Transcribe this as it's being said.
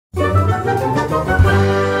Hey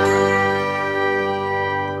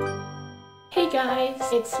guys,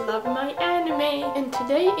 it's Love My Anime, and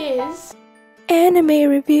today is Anime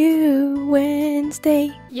Review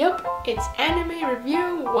Wednesday. Yup, it's Anime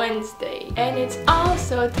Review Wednesday, and it's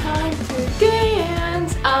also time to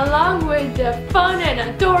dance along with the fun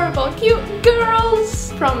and adorable cute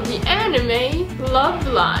girls from the anime Love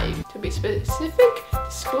Live. To be specific, the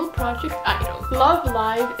School Project Idol. Love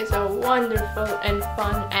Live is a wonderful and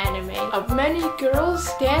fun anime of many girls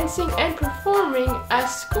dancing and performing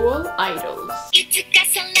as school idols.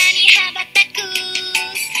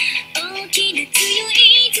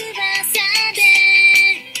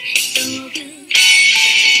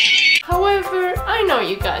 However, I know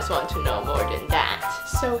you guys want to know more than that.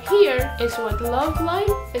 So here is what Love Live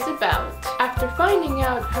is about. After finding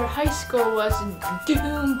out her high school was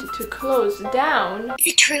doomed to close down... Is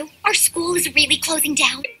it true? Our school is really closing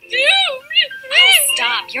down? Oh,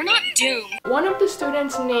 stop. You're not doomed. One of the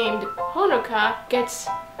students named Honoka gets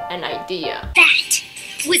an idea. That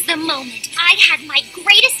was the moment I had my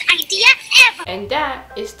greatest idea ever. And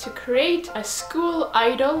that is to create a school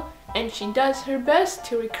idol, and she does her best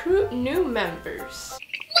to recruit new members.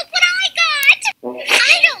 Look what I got!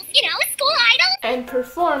 Idols, you know, school idols. And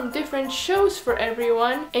perform different shows for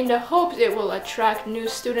everyone in the hopes it will attract new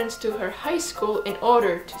students to her high school in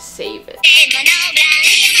order to save it.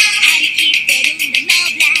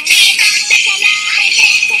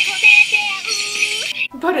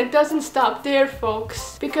 But it doesn't stop there,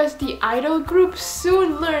 folks, because the idol group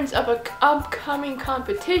soon learns of an upcoming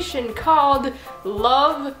competition called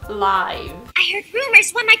Love Live. I heard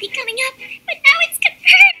rumors one might be coming up, but now it's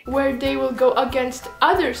confirmed. Where they will go against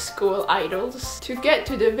other school idols to get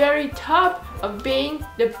to the very top of being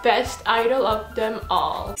the best idol of them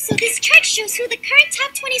all. So this chart shows who the current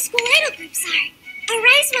top 20 school idol groups are.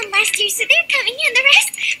 Arise won last year, so they're coming in. The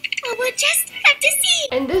rest, well, we'll just have to see.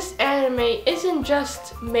 And this anime isn't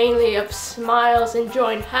just mainly of smiles and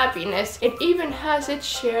joy and happiness. It even has its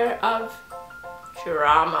share of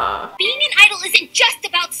drama. Being an idol isn't just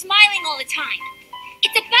about smiling all the time.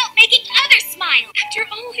 It's about making others smile. After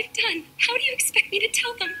all I've done, how do you expect me to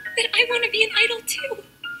tell them that I want to be an idol too?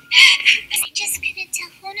 I just couldn't tell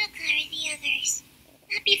Honoka or the others.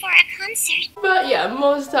 Not before a concert. But yeah,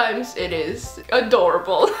 most times it is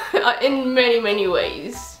adorable in many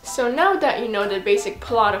ways. So now that you know the basic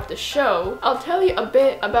plot of the show, I'll tell you a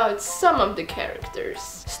bit about some of the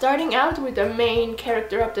characters. Starting out with the main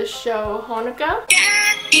character of the show, Honoka.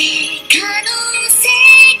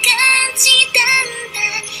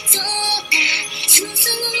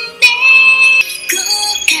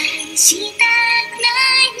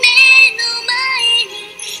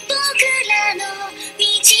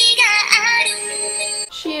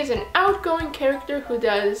 She is an outgoing character who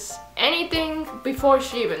does anything before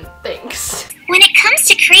she even thinks. When it comes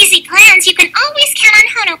to crazy plans, you can always count on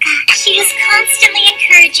Honoka. She is constantly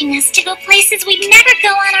encouraging us to go places we'd never go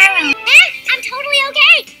on our own. I'm totally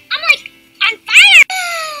okay. I'm like on fire.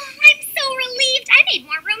 I'm so relieved. I made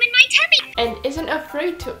more room in my tummy. And isn't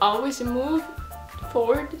afraid to always move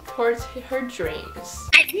forward towards her dreams.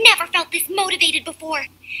 I've never felt this motivated before.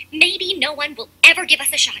 Maybe no one will ever give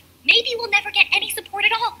us a shot. Maybe we'll never get any support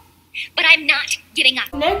at all. But I'm not giving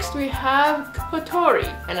up. Next we have Kotori,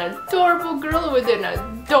 an adorable girl with an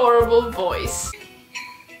adorable voice.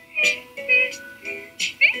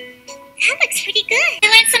 That looks pretty good. I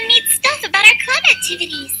learned some neat stuff about our club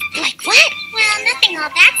activities. Like what? Well, nothing all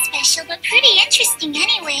that special, but pretty interesting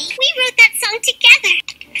anyway. We wrote that song together.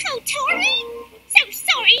 Kotori? So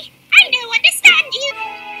sorry. I don't understand you.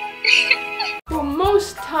 Who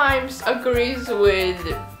most times agrees with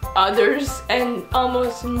others and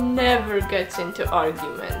almost never gets into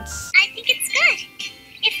arguments. I think it's good.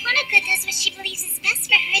 If Honoka does what she believes is best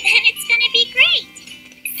for her, then it's gonna be great.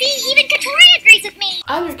 See, even Kotori agrees with me.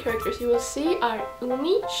 Other characters you will see are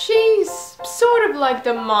Umi. She's sort of like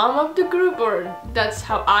the mom of the group, or that's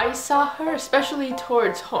how I saw her, especially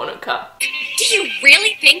towards Honoka. Do you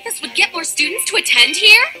really think this would get more students to attend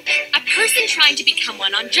here? A person trying to become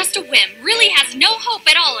one on just a whim really has no hope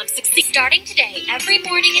at all of succeeding. Starting today, every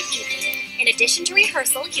morning and evening, in addition to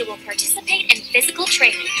rehearsal, you will participate in physical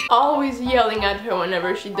training. Always yelling at her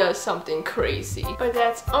whenever she does something crazy. But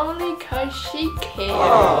that's only cause she cares.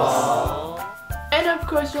 Aww. And of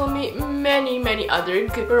course you'll meet many other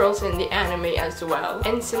girls in the anime as well.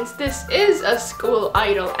 And since this is a school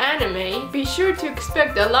idol anime, be sure to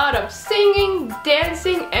expect a lot of singing,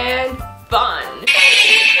 dancing, and fun.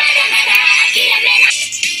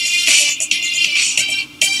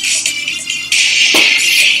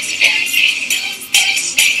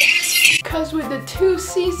 Cause with the 2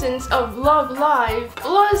 seasons of Love Live,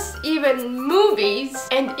 plus even even movies,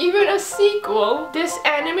 and even a sequel, this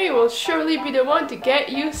anime will surely be the one to get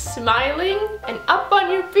you smiling and up on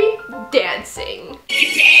your feet dancing.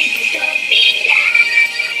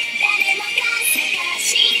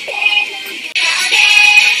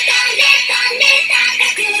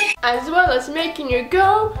 As well as making you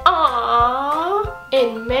go aww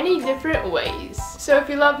in many different ways. So if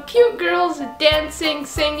you love cute girls, dancing,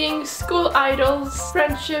 singing, school idols,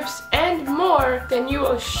 friendships, and more, then you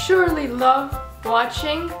will surely love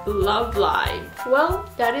watching Love Live. Well,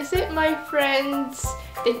 that is it, my friends.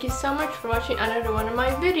 Thank you so much for watching another one of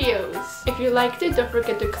my videos. If you liked it, don't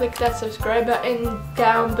forget to click that subscribe button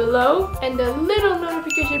down below and the little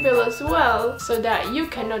notification bell as well, so that you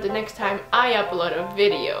can know the next time I upload a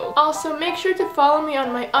video. Also, make sure to follow me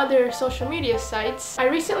on my other social media sites. I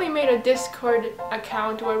recently made a Discord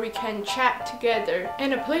account where we can chat together,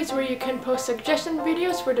 and a place where you can post suggestion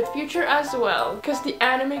videos for the future as well, because the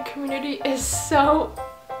anime community is so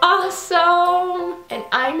awesome, and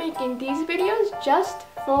I'm making these videos just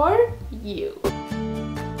for you.